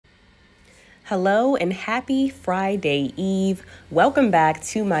Hello and happy Friday Eve. Welcome back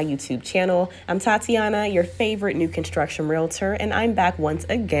to my YouTube channel. I'm Tatiana, your favorite new construction realtor, and I'm back once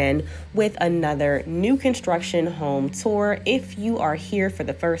again with another new construction home tour. If you are here for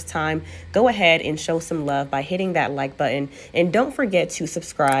the first time, go ahead and show some love by hitting that like button, and don't forget to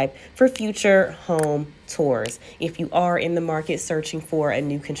subscribe for future home tours. If you are in the market searching for a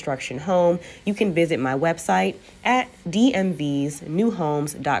new construction home, you can visit my website at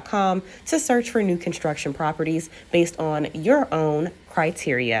dmvsnewhomes.com to search for new construction properties based on your own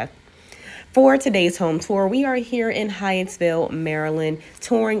criteria. For today's home tour, we are here in Hyattsville, Maryland,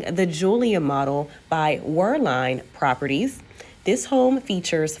 touring the Julia model by Werrlein Properties. This home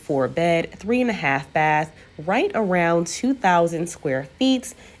features 4-bed, 3.5 bath, right around 2,000 square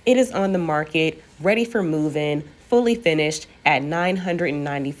feet. It is on the market, ready for move-in, fully finished at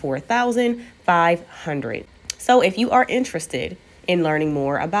 $994,500. So if you are interested in learning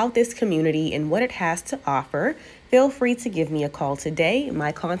more about this community and what it has to offer, feel free to give me a call today.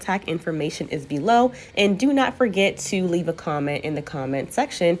 My contact information is below, and do not forget to leave a comment in the comment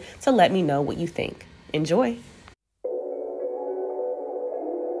section to let me know what you think. Enjoy.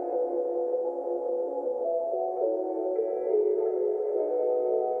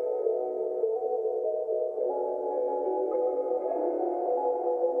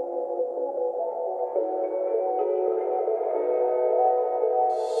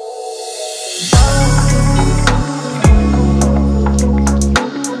 Oh